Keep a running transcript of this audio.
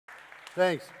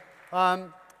Thanks.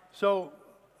 So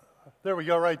there we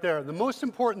go right there. The most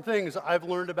important things I've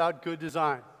learned about good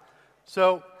design.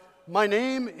 So my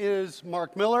name is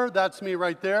Mark Miller. That's me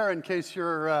right there. In case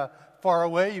you're far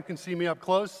away, you can see me up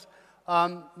close.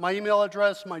 My email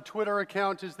address, my Twitter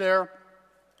account is there.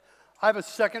 I have a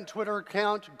second Twitter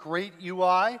account, Great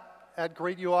UI,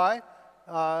 @GreatUI,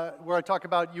 where I talk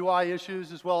about UI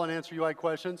issues as well and answer UI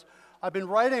questions. I've been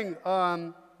writing,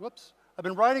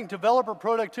 developer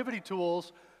productivity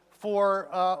tools for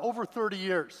over 30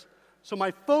 years. So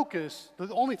my focus,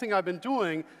 the only thing I've been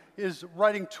doing is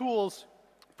writing tools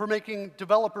for making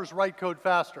developers write code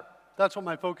faster. That's what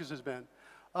my focus has been.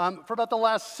 For about the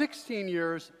last 16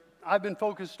 years, I've been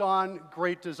focused on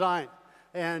great design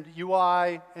and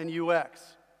UI and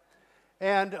UX.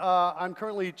 And I'm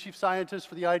currently chief scientist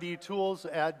for the IDE tools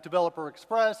at Developer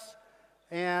Express.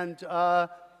 And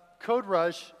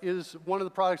CodeRush is one of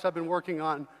the products I've been working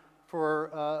on for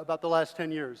about the last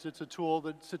 10 years. It's a tool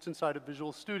that sits inside of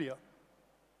Visual Studio.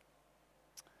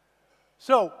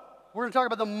 So we're going to talk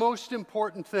about the most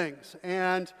important things.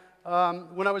 And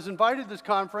when I was invited to this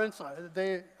conference,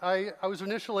 I was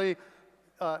initially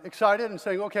excited and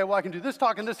saying, okay, well, I can do this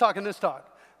talk and this talk and this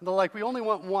talk. And they're like, we only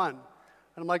want one.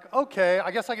 And I'm like, okay,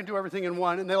 I guess I can do everything in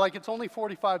one. And they're like, it's only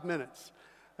 45 minutes.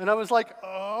 And I was like,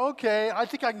 oh, okay, I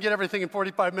think I can get everything in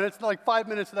 45 minutes. And like 5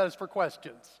 minutes of that is for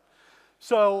questions.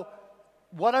 So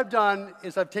what I've done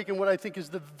is I've taken what I think is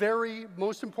the very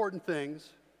most important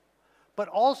things, but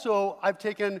also I've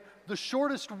taken the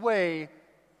shortest way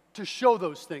to show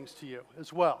those things to you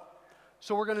as well.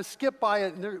 So we're going to skip by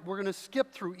it, and we're going to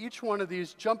skip through each one of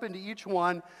these, jump into each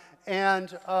one, and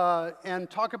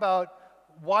talk about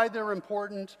why they're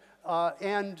important,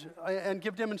 and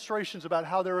give demonstrations about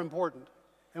how they're important.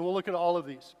 And we'll look at all of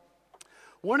these.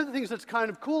 One of the things that's kind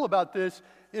of cool about this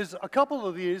is a couple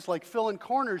of these, like fill in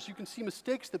corners, you can see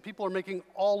mistakes that people are making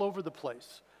all over the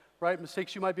place, right?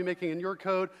 Mistakes you might be making in your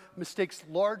code, mistakes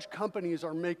large companies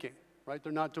are making, right?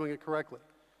 They're not doing it correctly.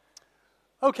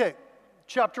 Okay,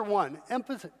 chapter 1,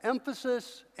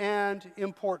 emphasis and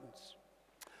importance.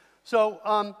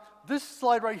 So this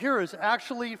slide right here is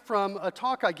actually from a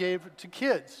talk I gave to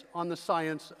kids on the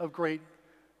science of great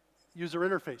user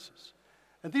interfaces.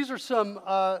 And these are some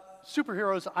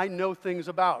superheroes I know things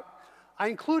about. I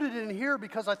included it in here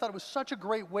because I thought it was such a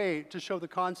great way to show the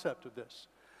concept of this.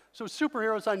 So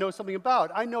superheroes I know something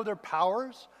about. I know their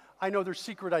powers, I know their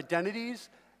secret identities,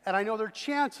 and I know their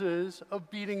chances of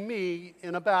beating me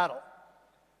in a battle.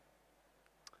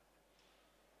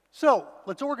 So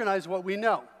let's organize what we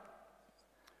know.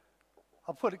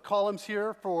 I'll put columns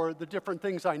here for the different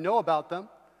things I know about them.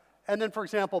 And then, for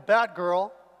example,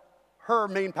 Batgirl, her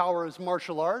main power is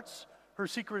martial arts. Her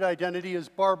secret identity is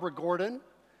Barbara Gordon.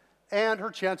 And her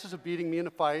chances of beating me in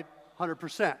a fight,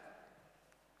 100%.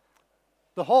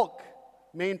 The Hulk,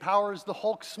 main power is the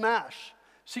Hulk smash.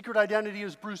 Secret identity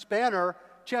is Bruce Banner.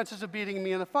 Chances of beating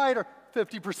me in a fight are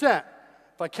 50%.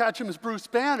 If I catch him as Bruce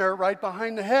Banner right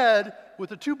behind the head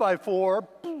with a 2x4,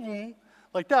 boom,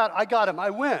 like that, I got him, I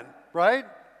win, right?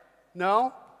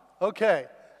 No? Okay.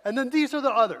 And then these are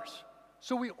the others.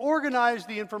 So we organize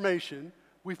the information,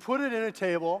 we put it in a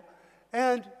table,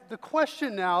 and the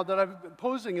question now that I'm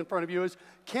posing in front of you is,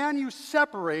 can you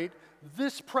separate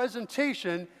this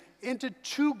presentation into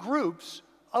two groups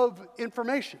of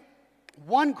information?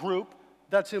 One group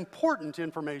that's important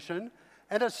information,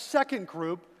 and a second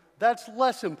group that's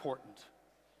less important,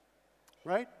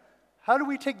 right? How do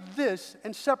we take this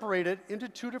and separate it into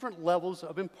two different levels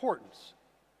of importance,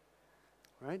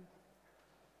 right?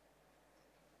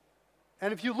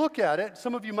 And if you look at it,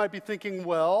 some of you might be thinking,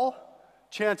 well,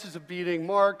 chances of beating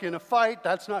Mark in a fight,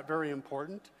 that's not very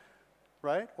important,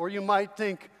 right? Or you might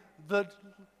think the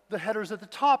headers at the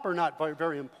top are not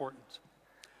very important.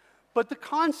 But the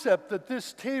concept that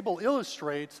this table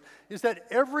illustrates is that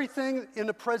everything in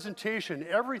the presentation,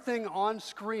 everything on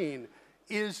screen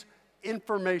is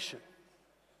information.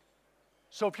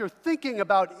 So if you're thinking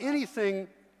about anything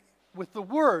with the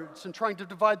words and trying to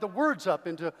divide the words up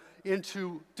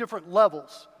into different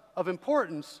levels of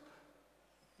importance,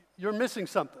 you're missing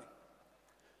something,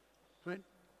 right?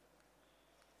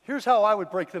 Here's how I would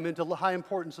break them into high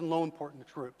importance and low importance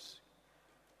groups.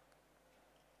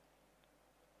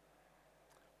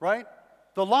 Right?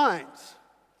 The lines,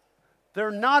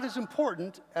 they're not as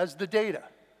important as the data,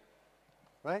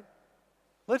 right?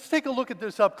 Let's take a look at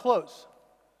this up close.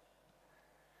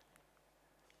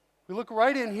 We look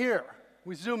right in here,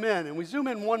 we zoom in, and we zoom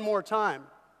in one more time.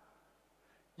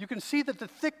 You can see that the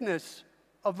thickness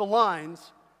of the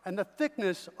lines and the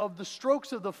thickness of the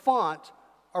strokes of the font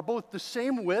are both the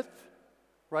same width,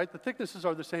 right? The thicknesses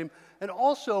are the same, and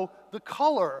also the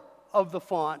color of the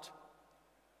font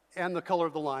and the color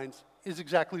of the lines is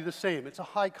exactly the same. It's a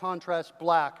high contrast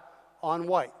black on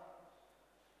white.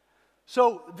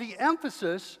 So the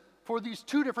emphasis for these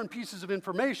two different pieces of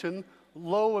information,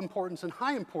 low importance and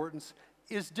high importance,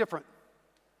 is different.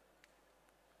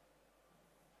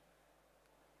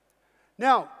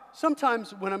 Now,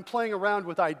 sometimes when I'm playing around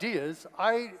with ideas,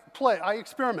 I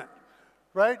experiment,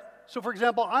 right? So for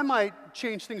example, I might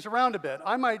change things around a bit.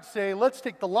 I might say, let's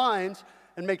take the lines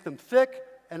and make them thick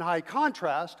and high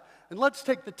contrast, and let's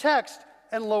take the text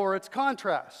and lower its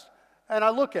contrast. And I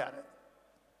look at it.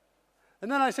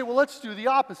 And then I say, well, let's do the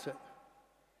opposite.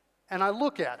 And I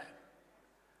look at it.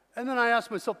 And then I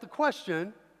ask myself the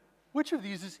question, which of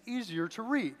these is easier to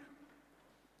read?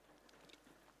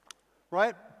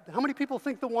 Right? How many people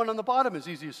think the one on the bottom is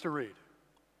easiest to read?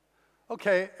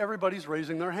 Okay, everybody's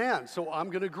raising their hand, so I'm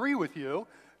going to agree with you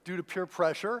due to peer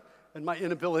pressure and my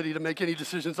inability to make any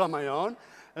decisions on my own.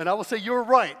 And I will say, you're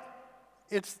right.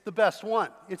 It's the best one.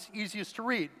 It's easiest to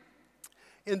read.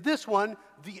 In this one,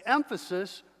 the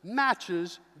emphasis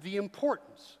matches the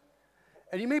importance.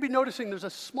 And you may be noticing there's a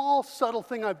small, subtle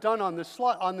thing I've done on this,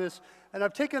 and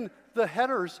I've taken the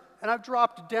headers and I've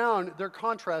dropped down their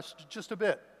contrast just a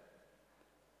bit.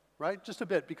 Right? Just a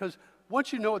bit, because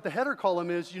once you know what the header column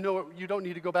is, you know you don't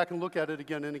need to go back and look at it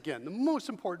again and again. The most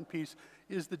important piece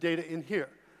is the data in here.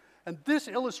 And this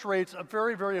illustrates a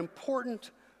very, very important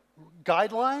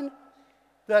guideline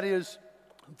that is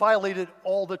violated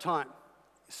all the time,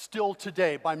 still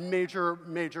today, by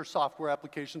major software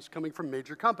applications coming from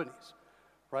major companies,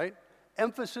 right?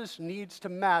 Emphasis needs to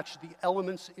match the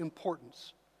element's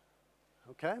importance,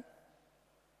 okay?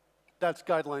 That's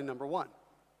guideline number one.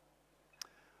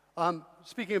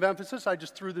 Speaking of emphasis, I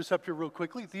just threw this up here real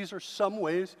quickly. These are some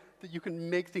ways that you can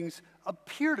make things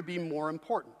appear to be more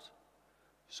important.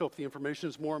 So if the information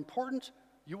is more important,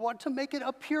 you want to make it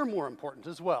appear more important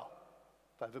as well.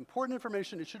 If I have important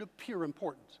information, it should appear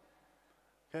important.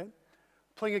 Okay?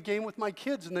 Playing a game with my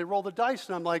kids and they roll the dice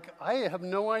and I'm like, I have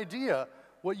no idea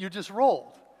what you just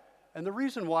rolled. And the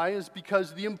reason why is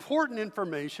because the important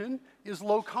information is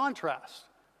low contrast,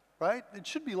 right? It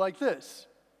should be like this.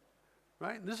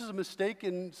 Right? This is a mistake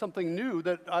in something new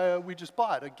that we just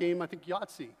bought, a game, I think,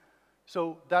 Yahtzee.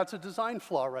 So that's a design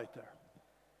flaw right there.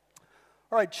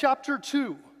 All right, chapter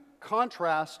 2,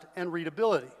 contrast and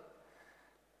readability.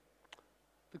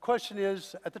 The question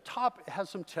is, at the top it has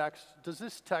some text. Does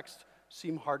this text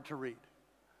seem hard to read?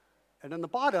 And on the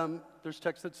bottom, there's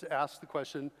text that asks the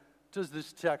question, does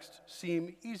this text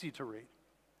seem easy to read?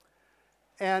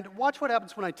 And watch what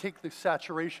happens when I take the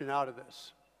saturation out of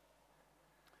this.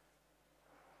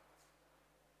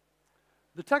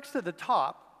 The text at the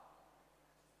top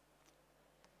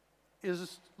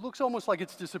looks almost like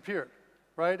it's disappeared,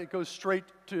 right? It goes straight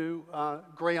to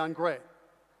gray on gray.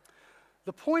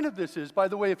 The point of this is, by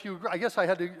the way, if you agree, I guess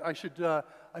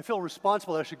I feel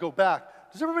responsible that I should go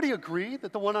back. Does everybody agree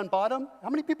that the one on bottom? How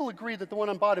many people agree that the one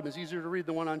on bottom is easier to read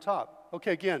than the one on top?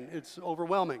 Okay, again, it's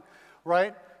overwhelming,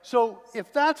 right? So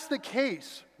if that's the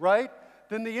case, right,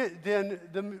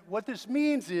 then what this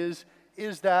means is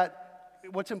that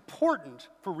what's important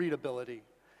for readability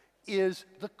is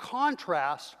the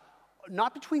contrast,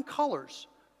 not between colors,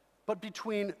 but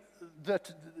between the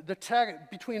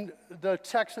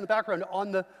text and the background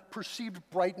on the perceived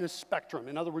brightness spectrum,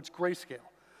 in other words, grayscale.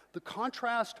 The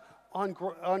contrast on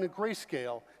a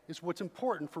grayscale is what's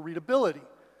important for readability.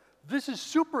 This is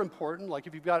super important, like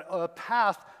if you've got a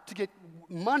path to get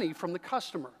money from the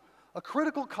customer, a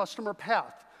critical customer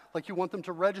path, like you want them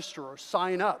to register or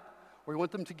sign up, or you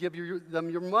want them to give them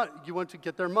your money, you want to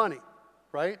get their money,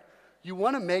 right? You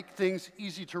want to make things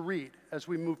easy to read as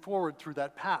we move forward through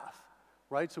that path,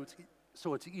 right? So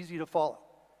it's easy to follow.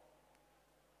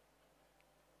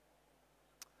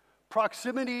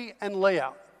 Proximity and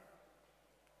layout.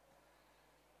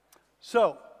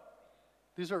 So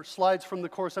these are slides from the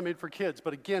course I made for kids,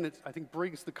 but again, I think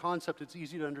brings the concept, it's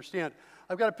easy to understand.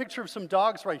 I've got a picture of some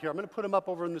dogs right here. I'm going to put them up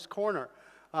over in this corner.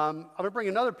 I'm going to bring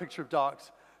another picture of dogs.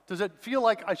 Does it feel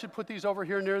like I should put these over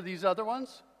here near these other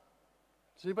ones?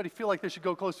 Does anybody feel like they should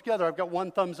go close together? I've got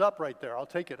one thumbs up right there. I'll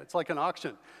take it. It's like an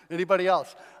auction. Anybody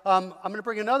else? I'm going to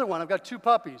bring another one. I've got two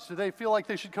puppies. Do they feel like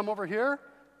they should come over here?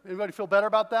 Anybody feel better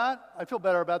about that? I feel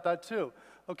better about that too.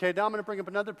 Okay, now I'm going to bring up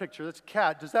another picture. That's a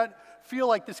cat. Does that feel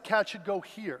like this cat should go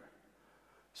here?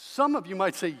 Some of you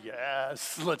might say,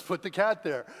 yes, let's put the cat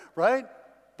there, right?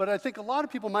 But I think a lot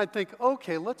of people might think,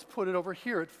 okay, let's put it over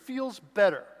here. It feels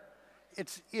better.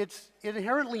 It's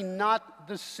inherently not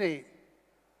the same,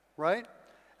 right?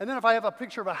 And then if I have a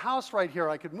picture of a house right here,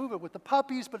 I could move it with the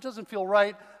puppies, but it doesn't feel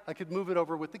right. I could move it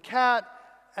over with the cat,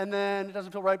 and then it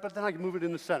doesn't feel right, but then I can move it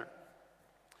in the center.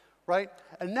 right?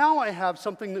 And now I have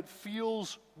something that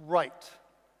feels right,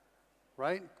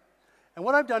 right? And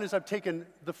what I've done is I've taken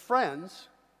the friends,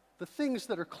 the things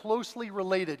that are closely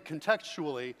related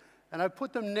contextually, and I've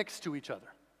put them next to each other.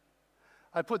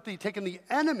 I've taken the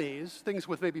enemies, things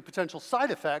with maybe potential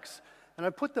side effects, and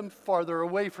I've put them farther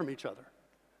away from each other.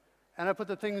 And I put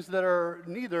the things that are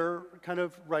neither kind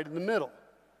of right in the middle.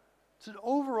 It's an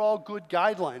overall good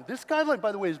guideline. This guideline,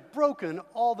 by the way, is broken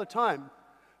all the time.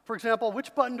 For example,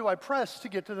 which button do I press to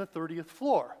get to the 30th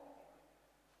floor?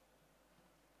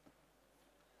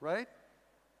 Right?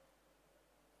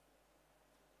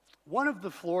 One of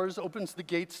the floors opens the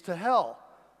gates to hell.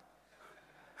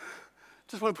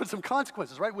 Just want to put some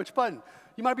consequences, right? Which button?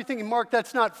 You might be thinking, Mark,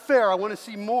 that's not fair. I want to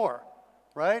see more,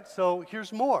 right? So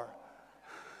here's more.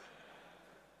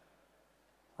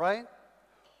 Right?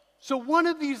 So one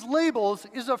of these labels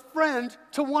is a friend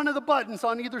to one of the buttons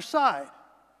on either side.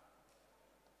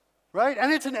 Right?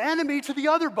 And it's an enemy to the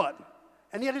other button.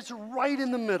 And yet it's right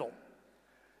in the middle.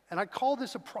 And I call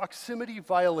this a proximity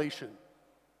violation.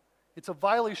 It's a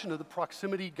violation of the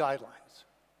proximity guidelines.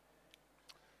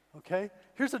 Okay?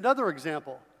 Here's another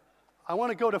example. I want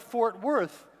to go to Fort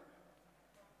Worth.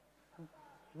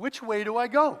 Which way do I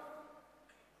go?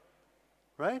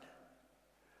 Right?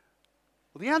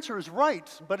 Well, the answer is right,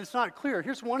 but it's not clear.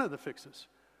 Here's one of the fixes.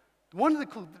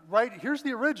 Here's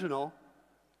the original,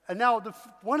 and now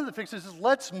one of the fixes is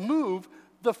let's move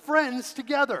the friends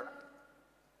together,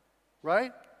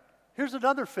 right? Here's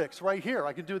another fix right here.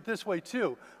 I could do it this way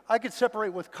too. I could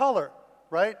separate with color,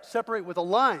 right? Separate with a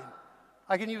line.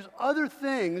 I can use other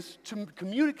things to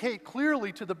communicate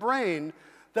clearly to the brain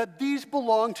that these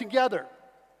belong together.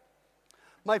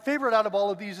 My favorite out of all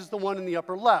of these is the one in the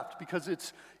upper left because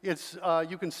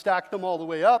you can stack them all the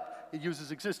way up. It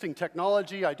uses existing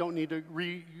technology. I don't need to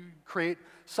recreate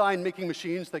sign-making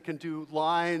machines that can do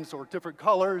lines or different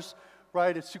colors,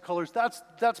 right? It's two colors.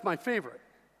 That's my favorite.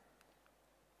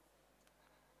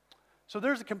 So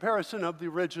there's a comparison of the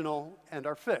original and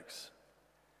our fix.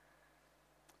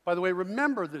 By the way,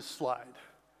 remember this slide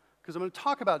because I'm going to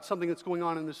talk about something that's going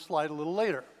on in this slide a little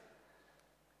later.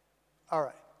 All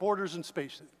right. Borders and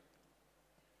spacing.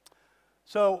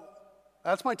 So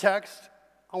that's my text.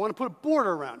 I want to put a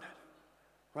border around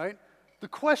it, right? The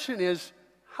question is,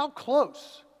 how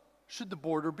close should the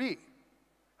border be?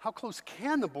 How close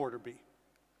can the border be?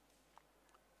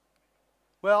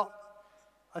 Well,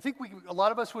 I think a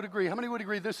lot of us would agree. How many would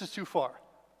agree this is too far?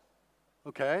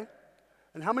 Okay.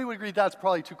 And how many would agree that's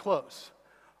probably too close?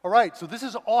 All right, so this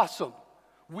is awesome.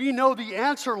 We know the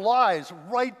answer lies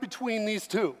right between these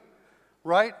two.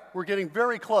 Right? We're getting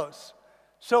very close.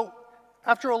 So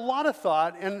after a lot of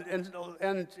thought, and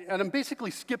I'm basically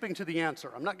skipping to the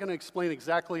answer. I'm not going to explain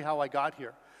exactly how I got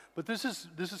here, but this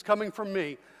is coming from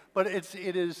me. But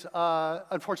it is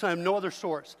unfortunately, I have no other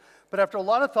source. But after a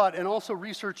lot of thought and also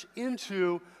research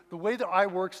into the way the eye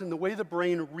works and the way the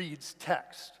brain reads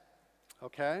text,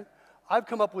 okay, I've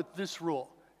come up with this rule.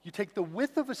 You take the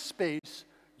width of a space,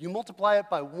 you multiply it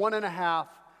by 1.5,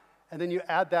 and then you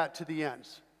add that to the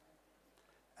ends.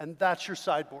 And that's your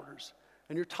side borders.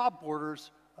 And your top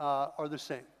borders are the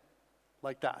same,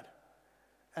 like that.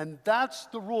 And that's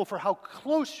the rule for how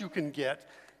close you can get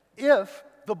if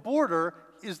the border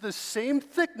is the same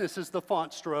thickness as the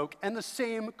font stroke and the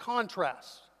same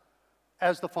contrast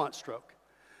as the font stroke.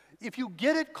 If you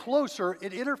get it closer,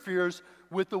 it interferes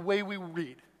with the way we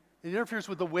read. It interferes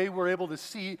with the way we're able to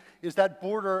see, is that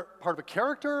border part of a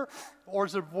character or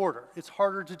is it a border? It's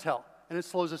harder to tell, and it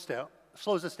slows us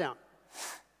down.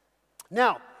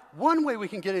 Now, one way we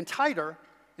can get in tighter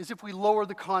is if we lower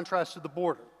the contrast of the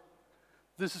border.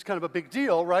 This is kind of a big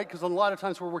deal, right? Because a lot of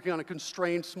times we're working on a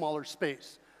constrained, smaller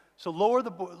space. So lower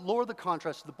the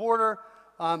contrast of the border.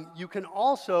 You can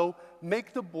also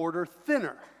make the border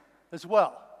thinner as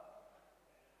well.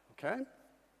 Okay?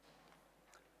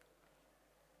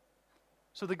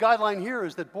 So the guideline here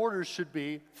is that borders should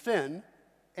be thin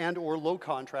and or low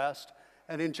contrast,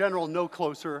 and in general, no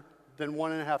closer than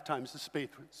 1.5 times the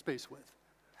space width.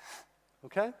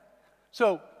 Okay?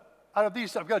 So out of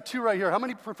these, I've got two right here. How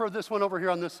many prefer this one over here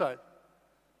on this side?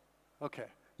 Okay.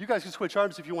 You guys can switch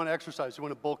arms if you want to exercise. You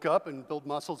want to bulk up and build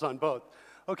muscles on both.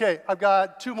 Okay, I've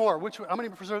got two more. How many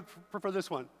prefer this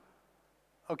one?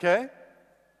 Okay.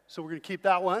 So we're going to keep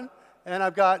that one. And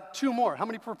I've got two more. How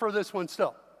many prefer this one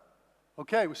still?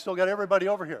 Okay, we still got everybody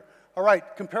over here. All right,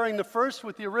 comparing the first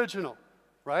with the original,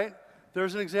 right?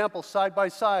 There's an example, side by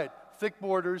side, thick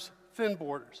borders, thin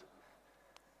borders.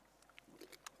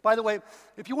 By the way,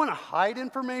 if you want to hide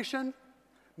information,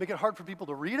 make it hard for people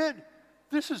to read it,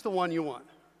 this is the one you want,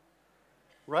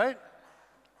 right?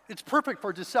 It's perfect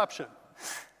for deception.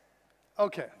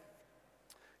 Okay,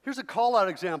 Here's a call-out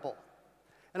example.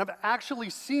 And I've actually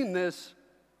seen this.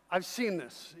 I've seen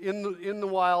this in the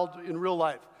wild, in real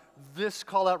life. This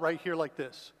call-out right here like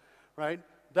this, right?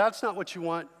 That's not what you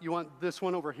want. You want this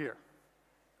one over here,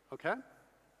 okay?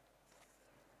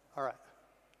 All right.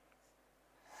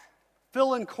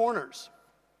 Fill in corners.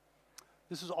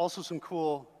 This is also some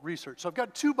cool research. So I've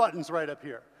got two buttons right up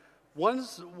here.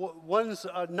 One's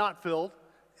not filled,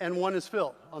 and one is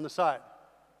filled on the side.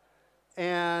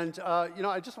 And, you know,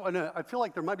 I feel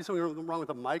like there might be something wrong with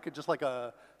the mic. I'd just like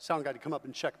a sound guy to come up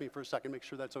and check me for a second, make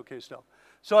sure that's okay still.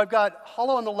 So I've got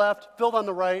hollow on the left, filled on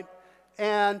the right,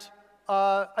 and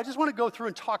I just want to go through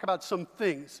and talk about some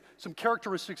things, some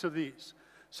characteristics of these.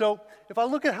 So if I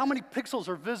look at how many pixels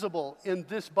are visible in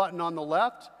this button on the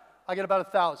left, I get about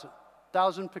 1,000.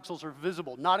 1,000 pixels are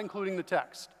visible, not including the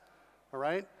text, all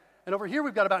right? And over here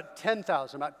we've got about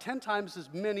 10,000, about 10 times as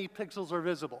many pixels are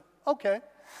visible. Okay.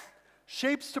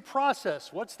 Shapes to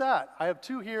process, what's that? I have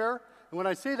two here, and when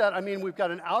I say that, I mean we've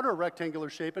got an outer rectangular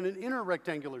shape and an inner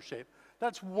rectangular shape.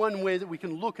 That's one way that we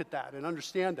can look at that and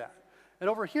understand that. And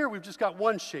over here, we've just got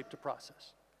one shape to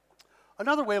process.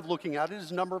 Another way of looking at it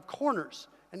is number of corners.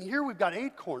 And here we've got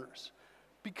 8 corners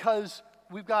because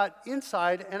we've got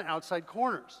inside and outside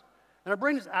corners. And our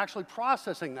brain is actually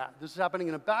processing that. This is happening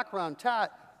in a background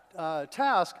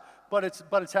task, but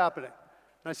it's happening.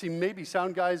 And I see maybe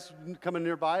sound guys coming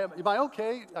nearby. Am I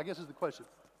okay? I guess is the question.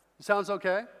 It sounds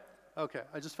okay? Okay.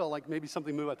 I just felt like maybe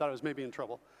something moved. I thought I was maybe in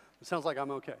trouble. It sounds like I'm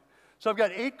okay. So I've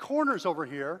got 8 corners over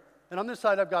here, and on this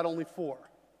side I've got only 4.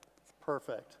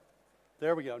 Perfect.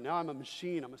 There we go. Now I'm a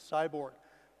machine. I'm a cyborg.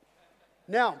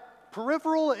 Now,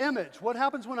 peripheral image. What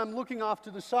happens when I'm looking off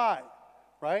to the side,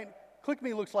 right? Click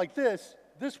Me looks like this.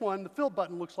 This one, the fill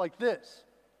button, looks like this.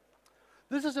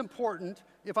 This is important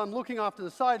if I'm looking off to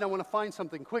the side and I want to find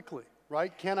something quickly,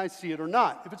 right? Can I see it or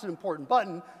not? If it's an important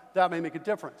button, that may make a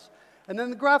difference. And then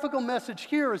the graphical message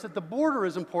here is that the border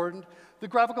is important. The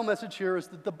graphical message here is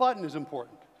that the button is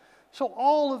important. So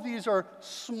all of these are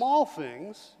small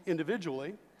things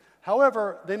individually.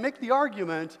 However, they make the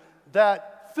argument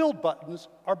that filled buttons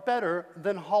are better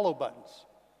than hollow buttons.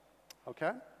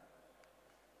 Okay?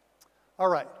 All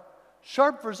right.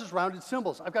 Sharp versus rounded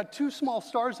symbols. I've got 2 small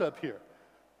stars up here.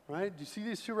 Right? Do you see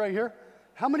these 2 right here?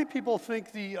 How many people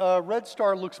think the red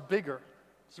star looks bigger?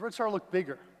 Does the red star look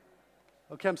bigger?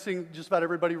 Okay, I'm seeing just about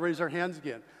everybody raise their hands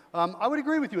again. I would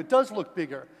agree with you. It does look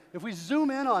bigger. If we zoom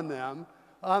in on them,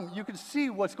 you can see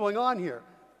what's going on here.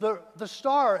 The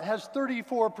star has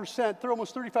 34%,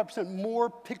 almost 35% more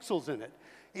pixels in it.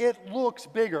 It looks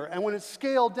bigger, and when it's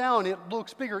scaled down, it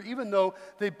looks bigger, even though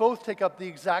they both take up the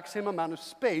exact same amount of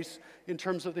space in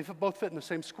terms of they both fit in the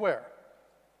same square.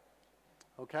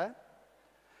 Okay?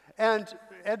 And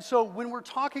so when we're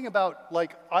talking about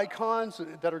like icons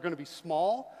that are going to be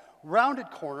small, rounded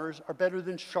corners are better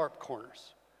than sharp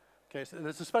corners. Okay? So, and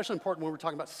it's especially important when we're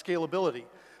talking about scalability,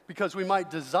 because we might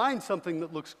design something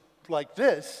that looks like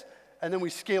this, and then we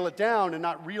scale it down and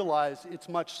not realize it's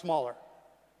much smaller.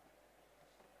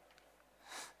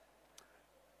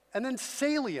 And then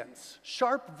salience,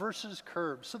 sharp versus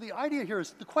curved. So the idea here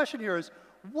is, the question here is,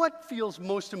 what feels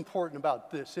most important about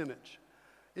this image?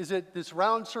 Is it this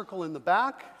round circle in the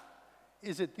back?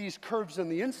 Is it these curves on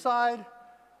the inside?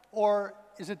 Or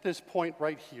is it this point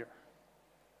right here?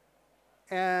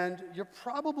 And you're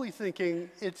probably thinking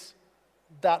it's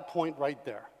that point right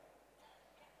there.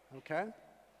 Okay?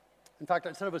 In fact,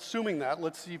 instead of assuming that,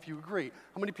 let's see if you agree.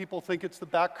 How many people think it's the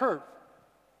back curve?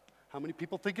 How many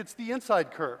people think it's the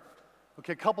inside curve?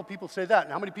 Okay, a couple people say that.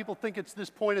 And how many people think it's this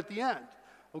point at the end?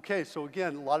 Okay, so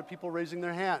again, a lot of people raising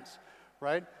their hands,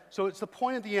 right? So it's the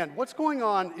point at the end. What's going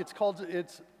on,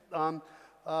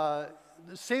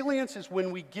 salience is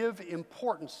when we give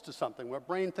importance to something, where our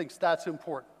brain thinks that's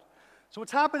important. So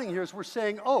what's happening here is we're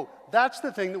saying, oh, that's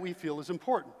the thing that we feel is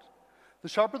important. The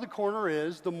sharper the corner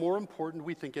is, the more important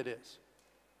we think it is.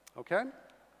 Okay?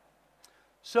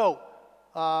 So,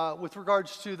 with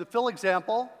regards to the fill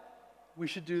example, we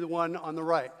should do the one on the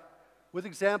right. With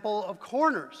example of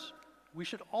corners, we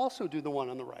should also do the one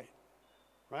on the right,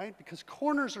 right? Because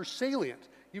corners are salient.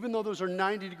 Even though those are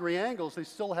 90-degree angles, they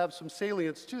still have some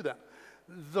salience to them.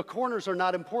 The corners are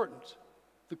not important.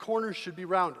 The corners should be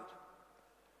rounded.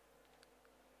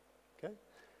 Okay?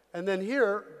 And then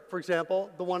here, for example,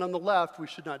 the one on the left we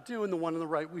should not do, and the one on the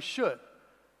right we should,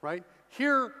 right?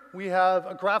 Here we have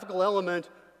a graphical element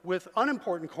with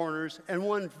unimportant corners and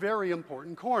one very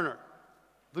important corner,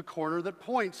 the corner that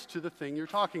points to the thing you're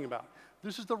talking about.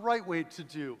 This is the right way to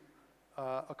do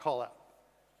a call-out.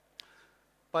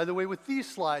 By the way, with these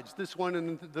slides, this one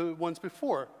and the ones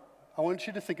before, I want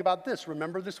you to think about this.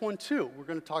 Remember this one too. We're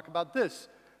going to talk about this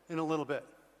in a little bit.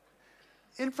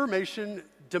 Information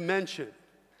dimension,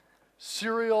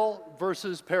 serial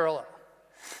versus parallel.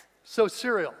 So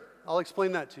serial, I'll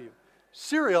explain that to you.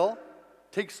 Serial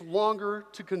takes longer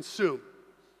to consume.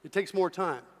 It takes more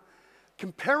time.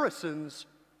 Comparisons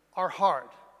are hard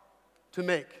to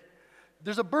make.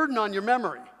 There's a burden on your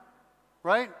memory,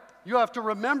 right? You have to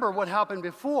remember what happened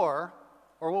before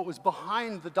or what was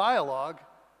behind the dialogue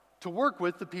to work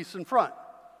with the piece in front,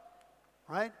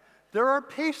 right? There are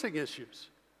pacing issues,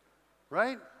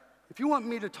 right? If you want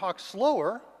me to talk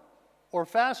slower or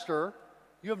faster,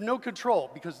 you have no control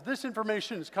because this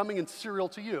information is coming in serial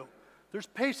to you. There's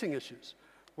pacing issues.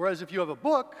 Whereas if you have a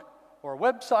book or a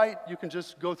website, you can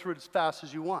just go through it as fast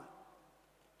as you want.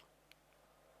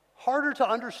 Harder to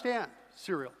understand,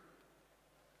 serial.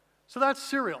 So that's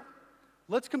serial.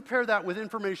 Let's compare that with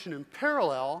information in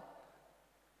parallel,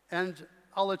 and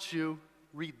I'll let you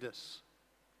read this.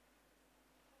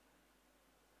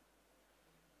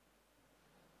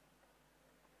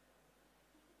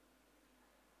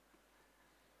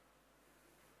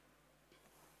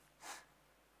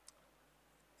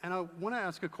 And I want to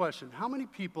ask a question. How many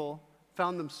people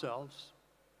found themselves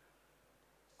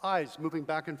eyes moving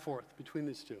back and forth between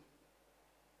these two?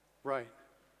 Right.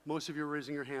 Most of you are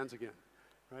raising your hands again,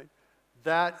 right?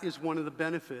 That is one of the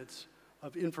benefits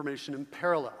of information in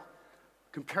parallel.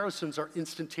 Comparisons are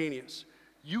instantaneous.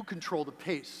 You control the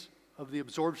pace of the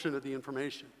absorption of the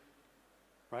information,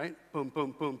 right? Boom,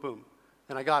 boom, boom, boom.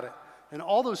 And I got it. And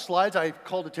all those slides I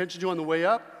called attention to on the way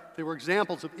up, they were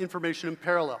examples of information in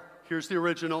parallel. Here's the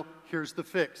original, here's the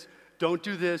fix. Don't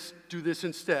do this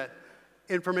instead.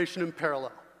 Information in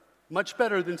parallel. Much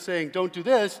better than saying, don't do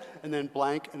this, and then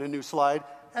blank and a new slide,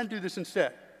 and do this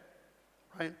instead,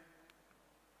 right?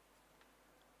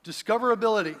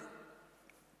 Discoverability.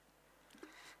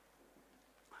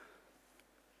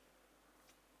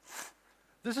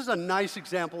 This is a nice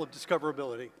example of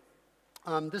discoverability.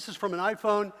 This is from an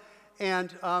iPhone,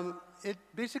 and it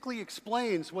basically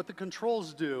explains what the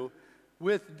controls do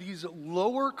with these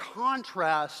lower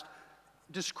contrast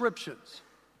descriptions,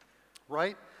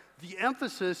 right? The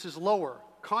emphasis is lower.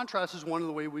 Contrast is one of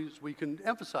the ways we can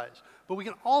emphasize. But we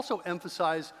can also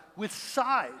emphasize with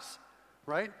size,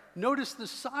 right? Notice the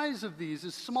size of these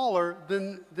is smaller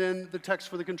than the text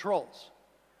for the controls,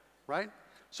 right?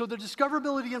 So the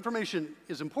discoverability information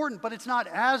is important, but it's not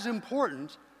as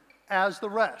important as the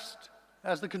rest,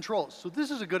 as the controls. So this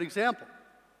is a good example.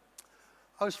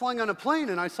 I was flying on a plane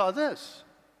and I saw this.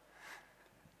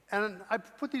 And I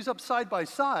put these up side by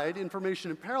side,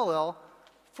 information in parallel,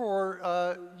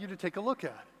 for you to take a look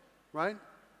at, right?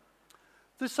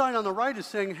 This sign on the right is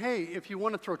saying, hey, if you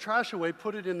want to throw trash away,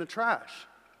 put it in the trash,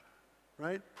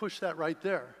 right? Push that right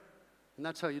there. And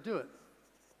that's how you do it,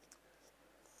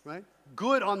 right?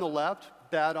 Good on the left,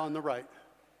 bad on the right.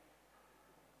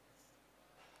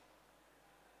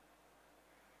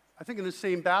 I think in the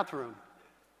same bathroom,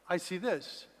 I see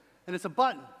this, and it's a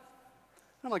button.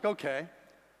 And I'm like, okay.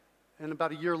 And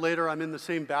about a year later, I'm in the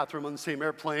same bathroom on the same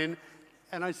airplane,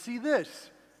 and I see this.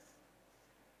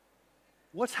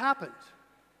 What's happened?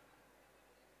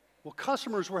 Well,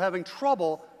 customers were having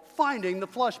trouble finding the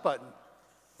flush button,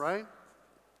 right?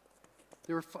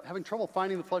 They were having trouble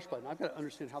finding the flush button. I've got to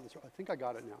understand how this, I think I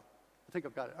got it now. I think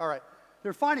I've got it. All right.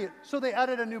 They're finding it, so they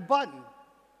added a new button,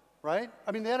 right?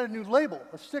 I mean, they added a new label,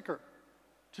 a sticker,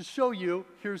 to show you,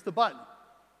 here's the button,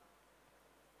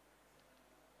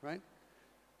 right?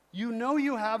 You know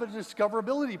you have a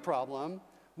discoverability problem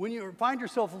when you find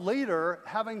yourself later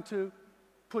having to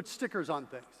put stickers on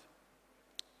things,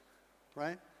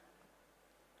 right?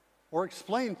 Or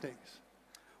explain things.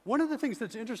 One of the things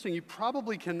that's interesting, you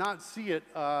probably cannot see it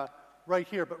right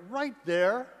here, but right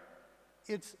there,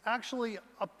 it's actually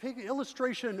a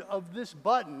illustration of this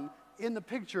button in the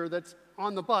picture that's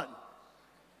on the button,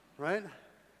 right?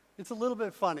 It's a little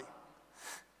bit funny.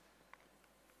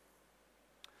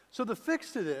 So the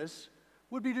fix to this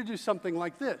would be to do something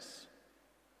like this,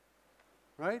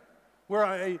 right? Where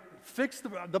I fix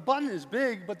the button is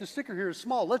big, but the sticker here is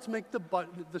small. Let's make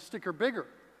the sticker bigger.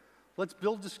 Let's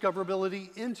build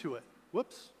discoverability into it.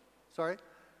 Whoops, sorry.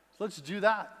 So let's do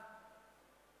that.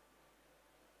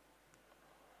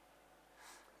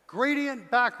 Gradient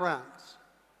backgrounds.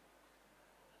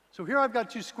 So here I've got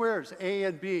two squares, A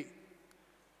and B.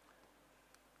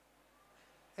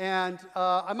 And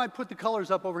I might put the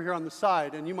colors up over here on the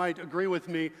side, and you might agree with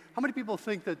me. How many people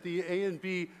think that the A and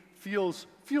B feels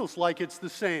like it's the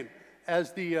same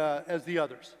as the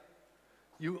others?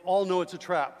 You all know it's a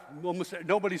trap. Almost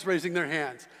nobody's raising their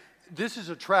hands. This is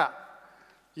a trap.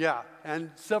 Yeah,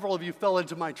 and several of you fell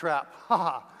into my trap.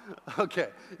 Haha. Okay,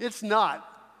 it's not.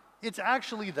 It's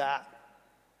actually that.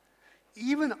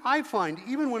 I find,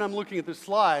 even when I'm looking at this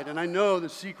slide, and I know the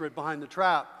secret behind the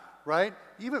trap, right?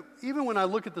 Even when I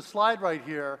look at the slide right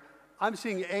here, I'm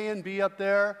seeing A and B up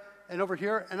there and over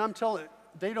here, and I'm telling you,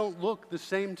 they don't look the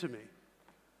same to me.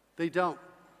 They don't.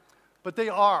 But they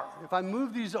are. If I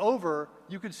move these over,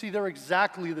 you can see they're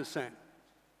exactly the same,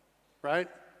 right?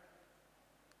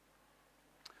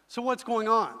 So what's going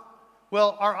on?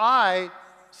 Well, our eye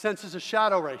senses a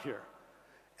shadow right here,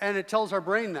 and it tells our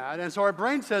brain that. And so our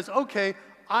brain says, okay,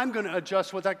 I'm going to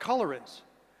adjust what that color is.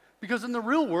 Because in the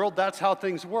real world, that's how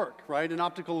things work, right? In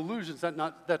optical illusions,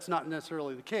 that's not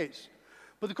necessarily the case.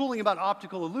 But the cool thing about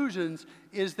optical illusions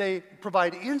is they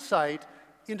provide insight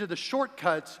into the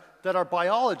shortcuts that our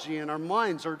biology and our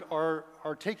minds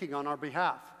are taking on our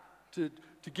behalf to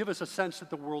give us a sense that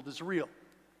the world is real.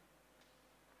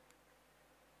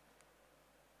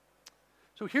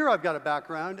 So here I've got a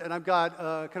background, and I've got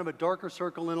kind of a darker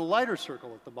circle and a lighter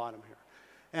circle at the bottom here.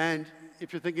 And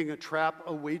if you're thinking a trap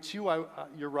awaits you,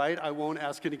 you're right, I won't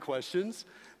ask any questions.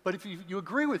 But if you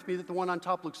agree with me that the one on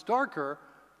top looks darker,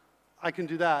 I can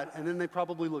do that, and then they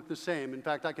probably look the same. In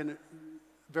fact, I can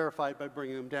verify it by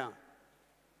bringing them down,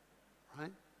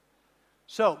 right?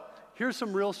 So here's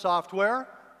some real software.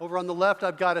 Over on the left,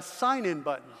 I've got a sign-in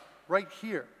button right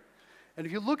here. And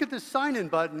if you look at this sign-in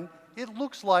button, it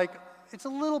looks like it's a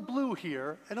little blue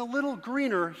here and a little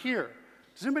greener here.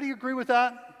 Does anybody agree with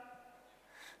that?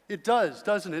 It does,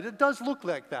 doesn't it? It does look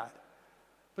like that.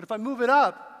 But if I move it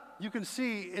up, you can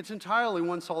see it's entirely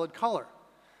one solid color.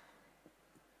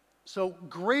 So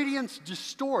gradients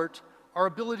distort our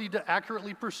ability to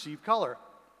accurately perceive color.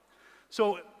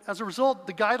 So as a result,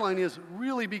 the guideline is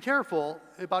really be careful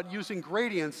about using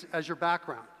gradients as your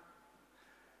background.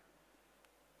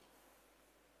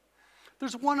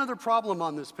 There's one other problem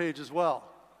on this page as well,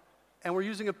 and we're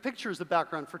using a picture as the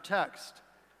background for text.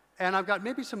 And I've got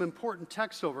maybe some important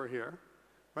text over here,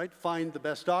 right? Find the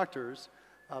best doctors,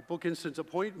 book instant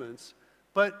appointments,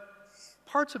 but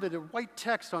parts of it are white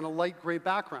text on a light gray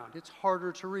background. It's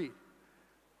harder to read,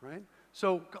 right?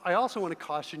 So I also want to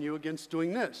caution you against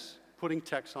doing this, putting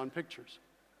text on pictures.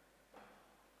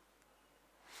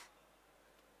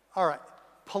 All right,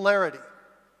 polarity.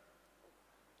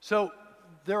 So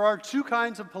there are two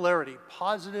kinds of polarity,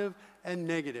 positive and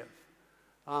negative.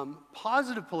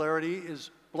 Positive polarity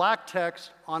is black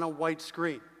text on a white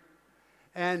screen.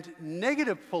 And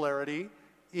negative polarity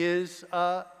is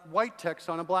white text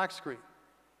on a black screen.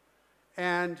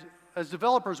 And as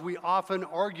developers, we often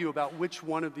argue about which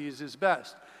one of these is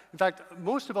best. In fact,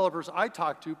 most developers I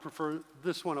talk to prefer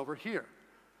this one over here.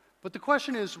 But the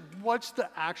question is, what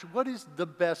is the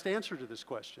best answer to this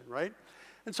question, right?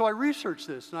 And so I researched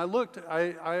this, and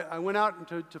I went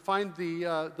out to find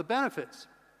the benefits.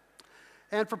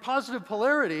 And for positive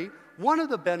polarity, one of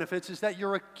the benefits is that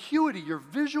your acuity, your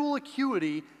visual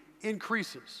acuity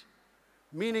increases,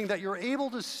 meaning that you're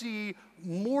able to see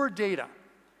more data,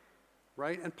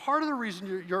 right? And part of the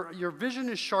reason your vision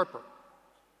is sharper,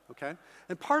 okay?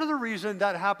 And part of the reason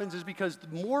that happens is because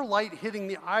more light hitting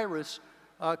the iris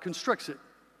constricts it,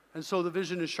 and so the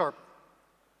vision is sharper.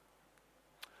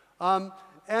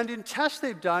 And in tests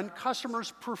they've done,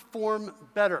 customers perform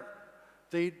better.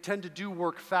 They tend to do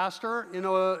work faster in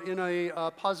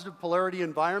a positive polarity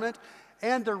environment,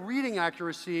 and their reading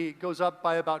accuracy goes up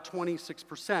by about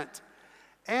 26%.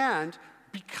 And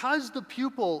because the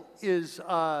pupil is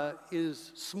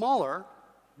smaller,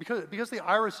 because the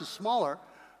iris is smaller,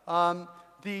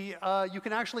 you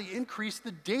can actually increase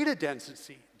the data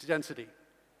density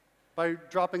by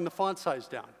dropping the font size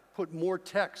down, put more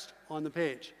text on the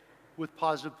page with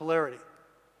positive polarity.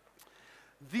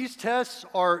 These tests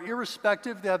are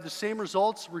irrespective. They have the same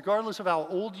results regardless of how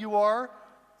old you are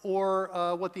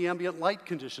or what the ambient light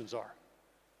conditions are.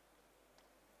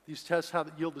 These tests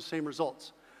yield the same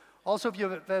results. Also, if you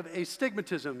have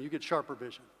astigmatism, you get sharper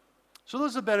vision. So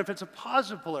those are the benefits of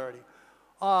positive polarity.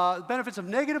 Benefits of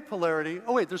negative polarity,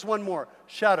 oh wait, there's one more,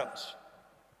 shadows,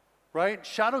 right?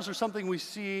 Shadows are something we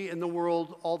see in the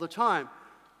world all the time.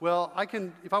 Well,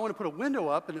 if I want to put a window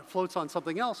up and it floats on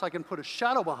something else, I can put a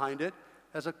shadow behind it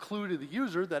as a clue to the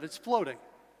user that it's floating.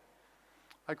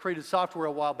 I created software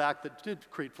a while back that did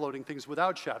create floating things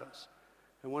without shadows.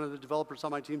 And one of the developers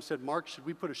on my team said, Mark, should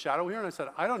we put a shadow here? And I said,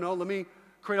 I don't know, let me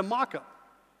create a mock-up.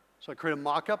 So I create a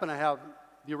mock-up, and I have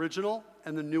the original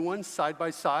and the new one side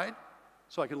by side,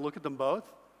 so I can look at them both,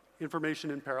 information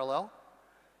in parallel.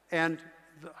 And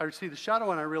I see the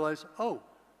shadow, and I realize, oh,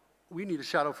 we need a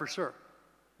shadow for sure.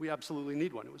 We absolutely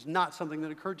need one. It was not something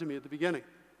that occurred to me at the beginning.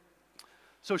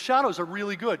 So shadows are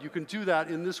really good. You can do that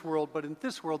in this world, but in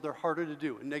this world, they're harder to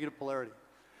do in negative polarity.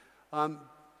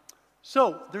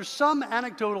 So there's some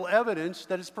anecdotal evidence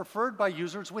that is preferred by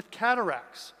users with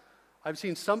cataracts. I've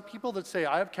seen some people that say,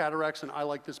 I have cataracts and I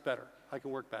like this better. I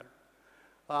can work better.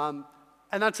 And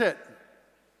that's it.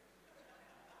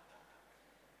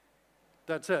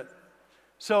 That's it.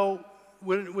 So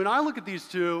when I look at these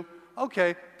two,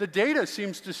 okay, the data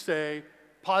seems to say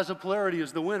positive polarity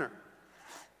is the winner.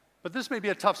 But this may be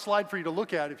a tough slide for you to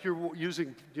look at if you're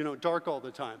using, dark all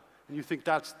the time and you think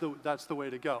that's the way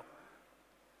to go.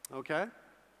 Okay?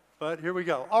 But here we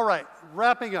go. All right,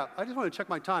 wrapping up. I just want to check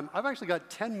my time. I've actually got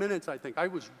 10 minutes, I think. I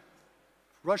was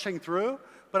rushing through,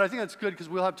 but I think that's good because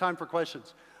we'll have time for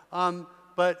questions.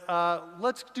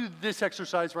 Let's do this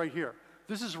exercise right here.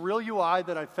 This is real UI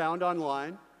that I found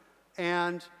online,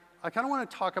 and I kind of want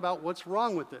to talk about what's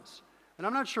wrong with this. And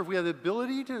I'm not sure if we have the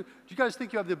ability to, do you guys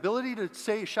think you have the ability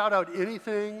to shout out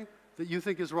anything that you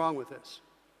think is wrong with this?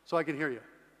 So I can hear you.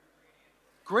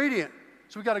 Gradient.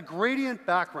 So we got a gradient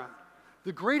background.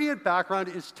 The gradient background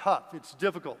is tough. It's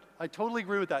difficult. I totally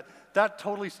agree with that. That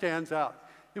totally stands out.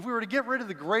 If we were to get rid of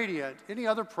the gradient, any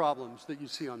other problems that you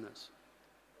see on this?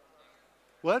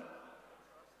 What?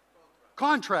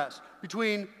 Contrast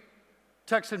between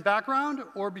text and background,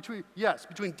 or between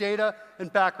data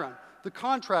and background. The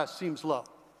contrast seems low.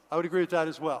 I would agree with that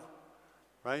as well,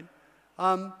 right?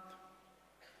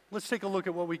 Let's take a look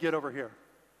at what we get over here.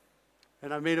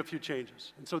 And I made a few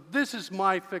changes. And so this is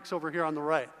my fix over here on the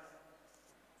right.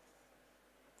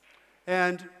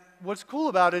 And what's cool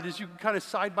about it is you can kind of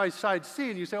side by side see,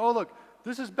 and you say, oh, look,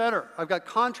 this is better. I've got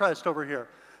contrast over here.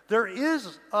 There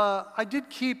is, I did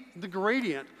keep the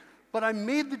gradient, but I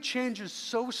made the changes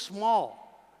so small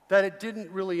that it didn't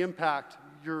really impact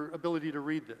your ability to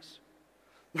read this.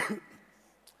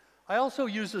 I also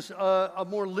used a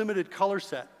more limited color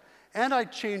set, and I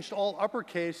changed all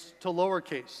uppercase to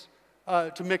lowercase,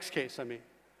 to mixed case, I mean,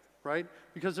 right?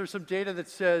 Because there's some data that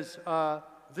says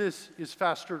this is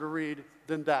faster to read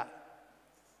than that.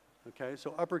 Okay,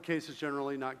 so uppercase is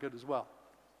generally not good as well.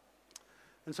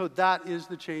 And so that is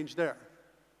the change there.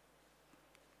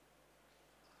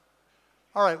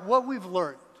 All right, what we've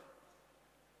learned.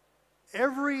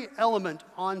 Every element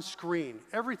on screen,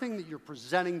 everything that you're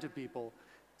presenting to people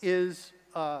is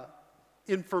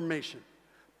information.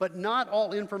 But not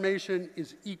all information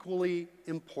is equally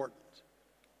important.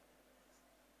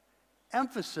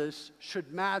 Emphasis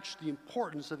should match the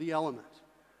importance of the element.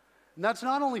 And that's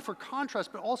not only for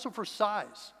contrast, but also for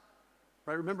size.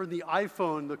 Right? Remember, in the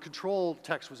iPhone, the control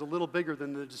text was a little bigger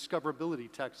than the discoverability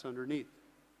text underneath.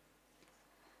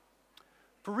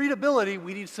 For readability,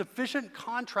 we need sufficient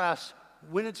contrast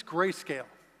when it's grayscale,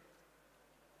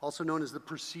 also known as the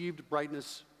perceived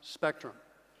brightness spectrum.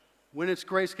 When it's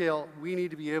grayscale, we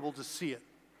need to be able to see it.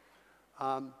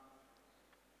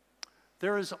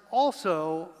 There is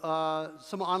also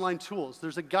some online tools.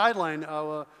 There's a guideline,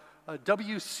 a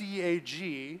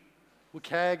WCAG,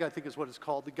 WCAG I think is what it's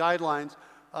called, the guidelines.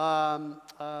 I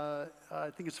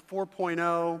think it's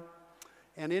 4.0,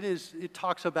 and it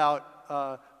talks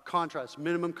about contrast,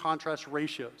 minimum contrast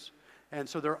ratios. And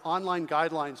so there are online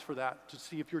guidelines for that to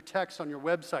see if your text on your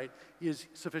website is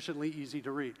sufficiently easy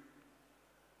to read.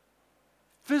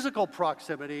 Physical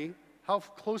proximity, how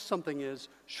close something is,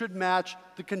 should match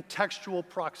the contextual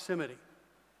proximity,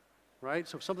 right?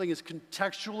 So if something is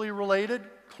contextually related,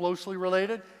 closely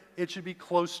related, it should be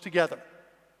close together,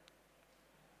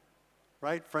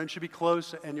 right? Friends should be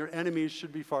close and your enemies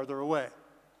should be farther away.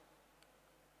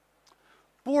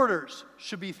 Borders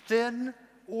should be thin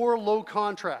or low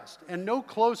contrast and no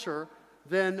closer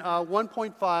than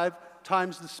 1.5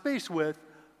 times the space width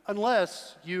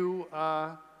unless you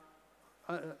lower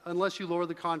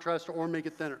the contrast or make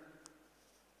it thinner.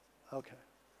 Okay.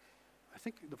 I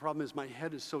think the problem is my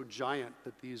head is so giant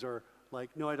that these are like,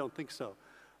 no, I don't think so.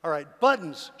 All right,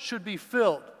 buttons should be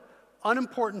filled.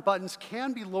 Unimportant buttons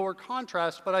can be lower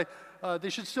contrast, but they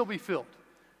should still be filled.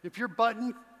 If your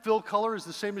button fill color is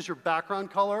the same as your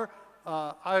background color,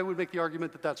 I would make the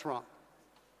argument that that's wrong.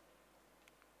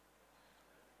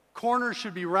 Corners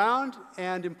should be round,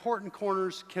 and important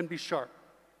corners can be sharp.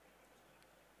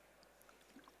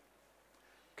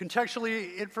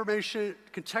 Contextually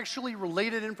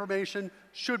related information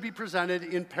should be presented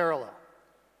in parallel,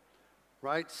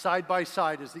 right? Side by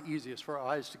side is the easiest for our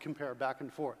eyes to compare back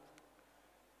and forth.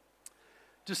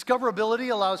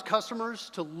 Discoverability allows customers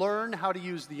to learn how to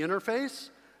use the interface.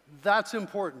 That's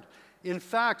important. In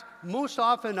fact, most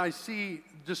often I see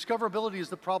discoverability is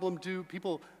the problem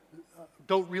people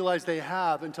don't realize they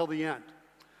have until the end.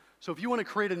 So if you want to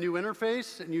create a new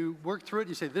interface and you work through it,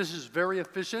 you say, this is very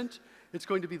efficient, it's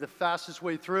going to be the fastest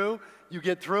way through. You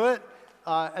get through it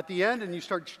at the end and you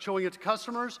start showing it to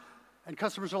customers, and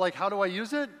customers are like, how do I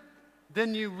use it?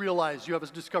 then you realize you have a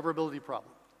discoverability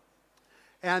problem.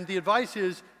 And the advice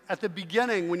is, at the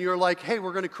beginning, when you're like, hey,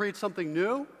 we're going to create something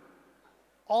new,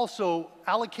 also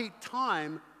allocate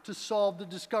time to solve the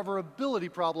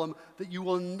discoverability problem that you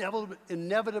will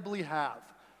inevitably have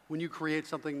when you create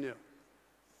something new.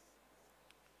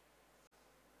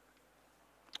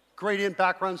 Gradient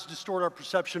backgrounds distort our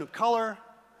perception of color,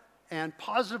 and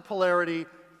positive polarity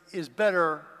is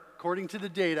better, according to the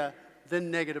data, than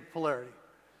negative polarity.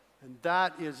 And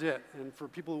that is it. And for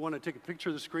people who want to take a picture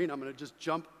of the screen, I'm going to just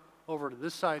jump over to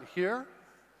this side here.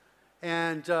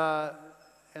 And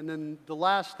then the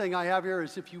last thing I have here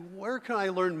is where can I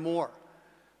learn more?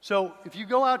 So if you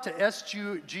go out to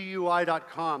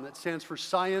sgui.com, that stands for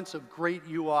Science of Great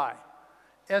UI,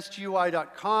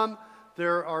 sgui.com,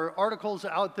 there are articles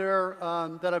out there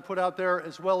that I put out there,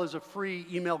 as well as a free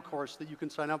email course that you can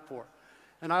sign up for.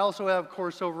 And I also have a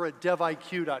course over at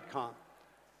deviq.com.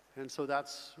 And so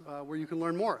that's where you can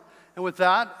learn more. And with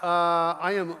that,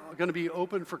 I am going to be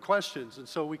open for questions. And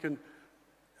so we can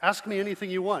ask me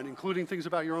anything you want, including things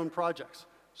about your own projects.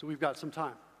 So we've got some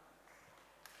time.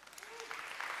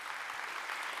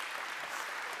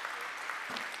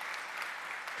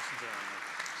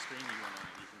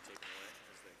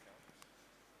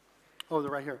 Oh,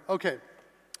 they're right here. Okay.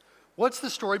 What's the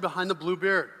story behind the blue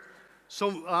beard?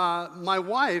 So my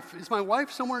wife, is my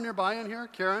wife somewhere nearby in here?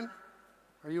 Karen?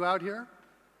 Are you out here?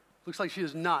 Looks like she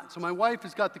is not. So my wife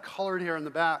has got the colored hair in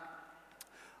the back.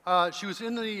 She was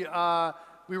in the,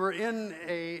 we were in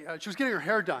a, she was getting her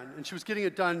hair done, and she was getting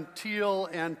it done teal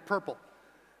and purple.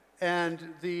 And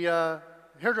the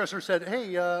hairdresser said,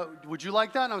 hey, would you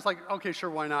like that? And I was like, okay, sure,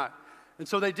 why not? And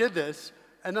so they did this,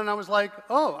 and then I was like,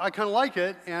 oh, I kind of like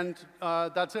it, and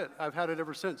that's it. I've had it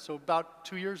ever since. So about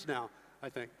 2 years now, I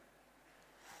think.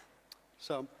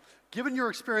 So, given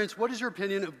your experience, what is your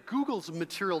opinion of Google's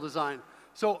material design?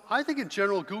 So I think in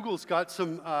general, Google's got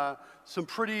some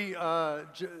pretty,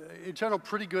 in general,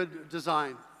 pretty good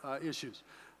design issues.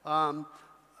 Or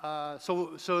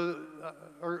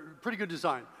pretty good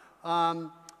design. And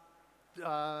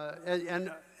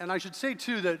I should say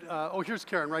too that, oh, here's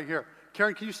Karen right here.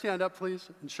 Karen, can you stand up, please,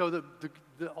 and show the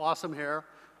awesome hair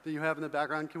that you have in the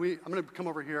background? I'm going to come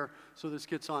over here so this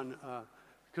gets on,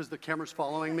 because the camera's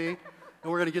following me.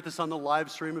 And we're going to get this on the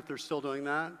live stream if they're still doing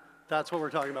that. That's what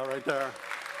we're talking about right there.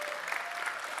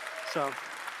 So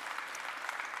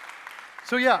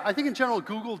yeah, I think in general,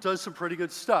 Google does some pretty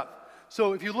good stuff.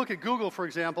 So if you look at Google, for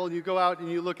example, and you go out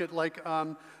and you look at like,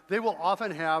 they will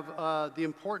often have the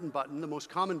important button, the most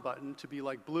common button, to be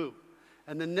like blue.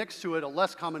 And then next to it, a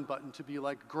less common button to be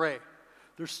like gray.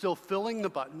 They're still filling the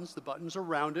buttons. The buttons are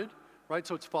rounded. Right,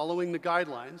 so it's following the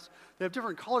guidelines. They have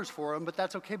different colors for them, but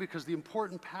that's okay because the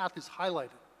important path is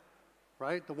highlighted,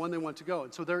 right? The one they want to go.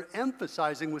 And so they're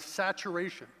emphasizing with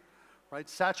saturation, right?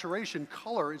 Saturation,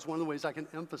 color is one of the ways I can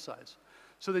emphasize.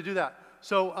 So they do that.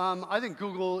 So I think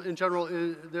Google, in general,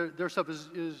 their stuff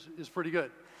is pretty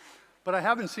good. But I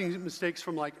haven't seen mistakes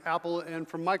from like Apple and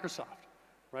from Microsoft,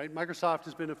 right? Microsoft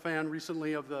has been a fan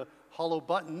recently of the hollow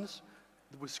buttons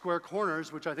with square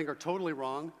corners, which I think are totally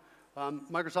wrong.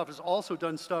 Microsoft has also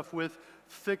done stuff with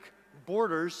thick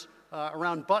borders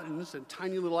around buttons and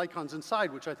tiny little icons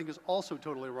inside, which I think is also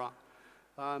totally wrong.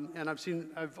 And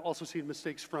I've also seen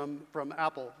mistakes from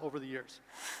Apple over the years.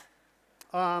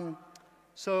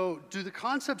 So do the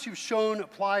concepts you've shown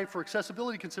apply for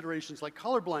accessibility considerations like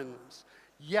colorblindness?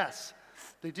 Yes,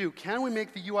 they do. Can we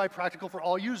make the UI practical for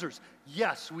all users?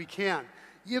 Yes, we can.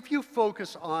 If you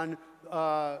focus on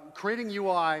creating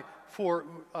UI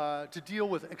to deal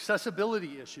with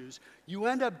accessibility issues, you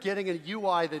end up getting a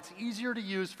UI that's easier to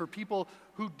use for people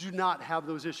who do not have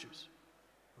those issues,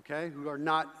 okay? Who are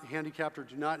not handicapped or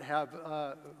do not have,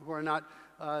 who are not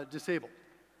disabled.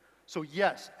 So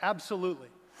yes, absolutely,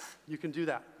 you can do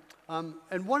that.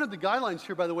 And one of the guidelines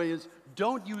here, by the way, is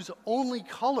don't use only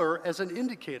color as an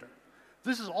indicator.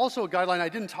 This is also a guideline I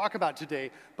didn't talk about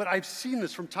today, but I've seen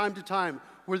this from time to time,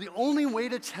 where the only way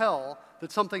to tell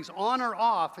that something's on or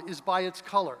off is by its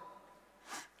color.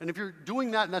 And if you're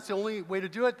doing that and that's the only way to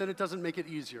do it, then it doesn't make it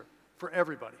easier for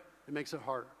everybody. It makes it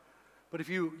harder. But if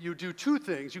you do two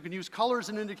things, you can use color as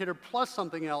an indicator plus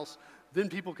something else, then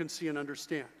people can see and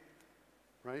understand,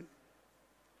 right?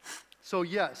 So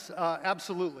yes,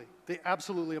 absolutely. They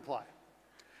absolutely apply.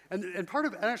 And part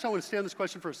of, and actually I want to stay on this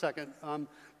question for a second.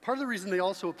 Part of the reason they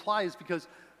also apply is because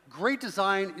great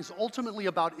design is ultimately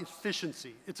about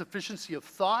efficiency. It's efficiency of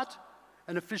thought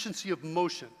and efficiency of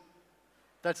motion.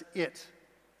 That's it,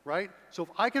 right? So if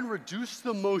I can reduce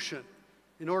the motion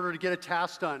in order to get a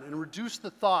task done and reduce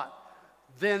the thought,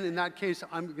 then in that case,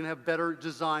 I'm going to have better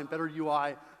design, better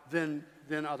UI than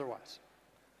otherwise.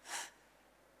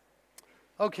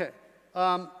 Okay.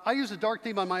 I use a dark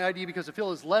theme on my ID because I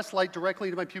feel it's less light directly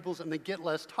into my pupils and they get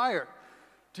less tired.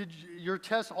 Did your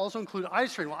test also include eye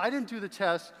strain? Well, I didn't do the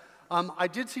test. I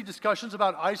did see discussions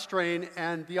about eye strain,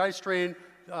 and the eye strain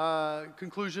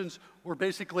conclusions were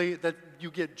basically that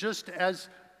you get just as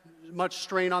much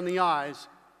strain on the eyes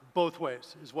both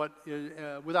ways, is what,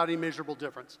 without any measurable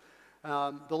difference.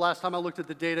 The last time I looked at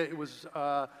the data, it was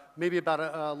maybe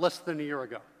about less than a year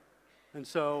ago. And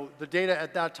so the data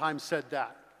at that time said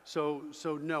that. So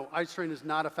no, eye strain is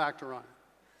not a factor on it.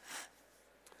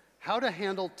 How to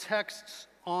handle texts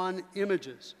on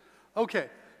images. Okay,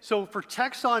 so for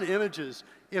text on images,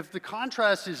 if the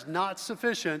contrast is not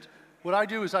sufficient, what I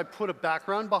do is I put a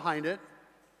background behind it.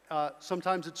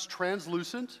 Sometimes it's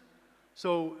translucent,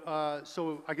 so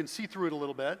I can see through it a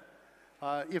little bit.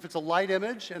 If it's a light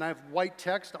image and I have white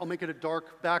text, I'll make it a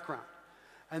dark background.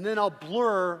 And then I'll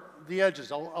blur the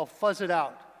edges. I'll fuzz it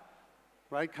out,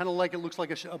 right? Kind of like it looks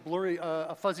like a blurry,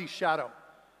 a fuzzy shadow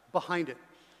behind it.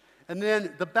 And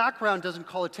then the background doesn't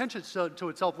call attention to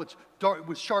itself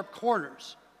with sharp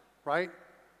corners, right?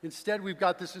 Instead, we've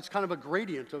got this, it's kind of a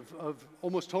gradient of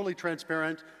almost totally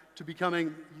transparent to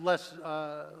becoming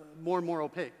more and more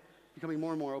opaque, becoming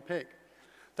more and more opaque.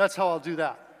 That's how I'll do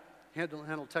that,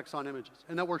 handle text on images,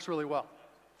 and that works really well.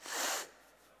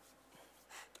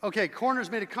 Okay,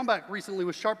 Corners made a comeback recently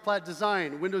with sharp flat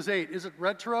design, Windows 8. Is it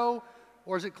retro,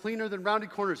 or is it cleaner than rounded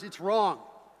corners? It's wrong.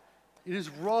 It is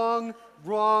wrong,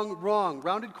 wrong, wrong.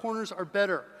 Rounded corners are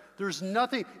better. There's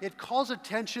nothing, it calls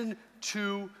attention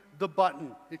to the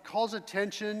button. It calls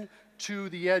attention to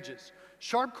the edges.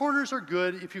 Sharp corners are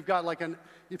good if you've got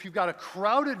if you've got a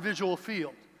crowded visual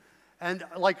field, and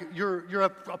like you're a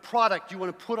product you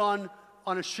want to put on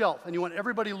a shelf, and you want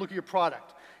everybody to look at your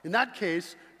product. In that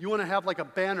case, you want to have like a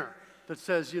banner that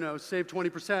says, you know, save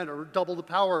 20% or double the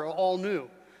power or all new,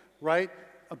 right?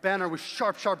 A banner with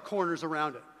sharp, sharp corners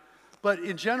around it. But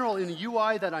in general, in the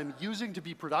UI that I'm using to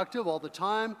be productive all the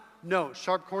time, no,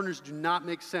 sharp corners do not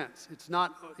make sense. It's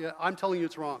not, I'm telling you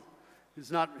it's wrong. It's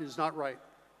not right.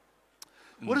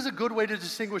 What is a good way to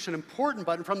distinguish an important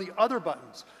button from the other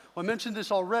buttons? Well, I mentioned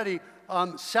this already.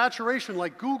 Saturation,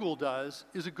 like Google does,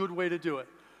 is a good way to do it,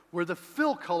 where the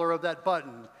fill color of that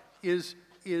button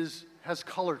has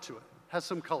color to it, has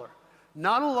some color.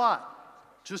 Not a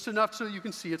lot, just enough so you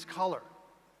can see its color,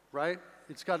 right?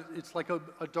 It's like a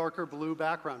darker blue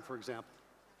background, for example,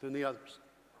 than the others.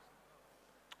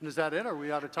 And is that it? Are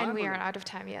we out of time? And we are out of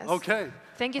time, yes. Okay.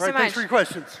 Thank you All so right, much. Thanks for your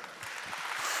questions.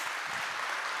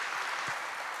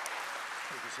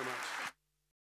 Thank you so much.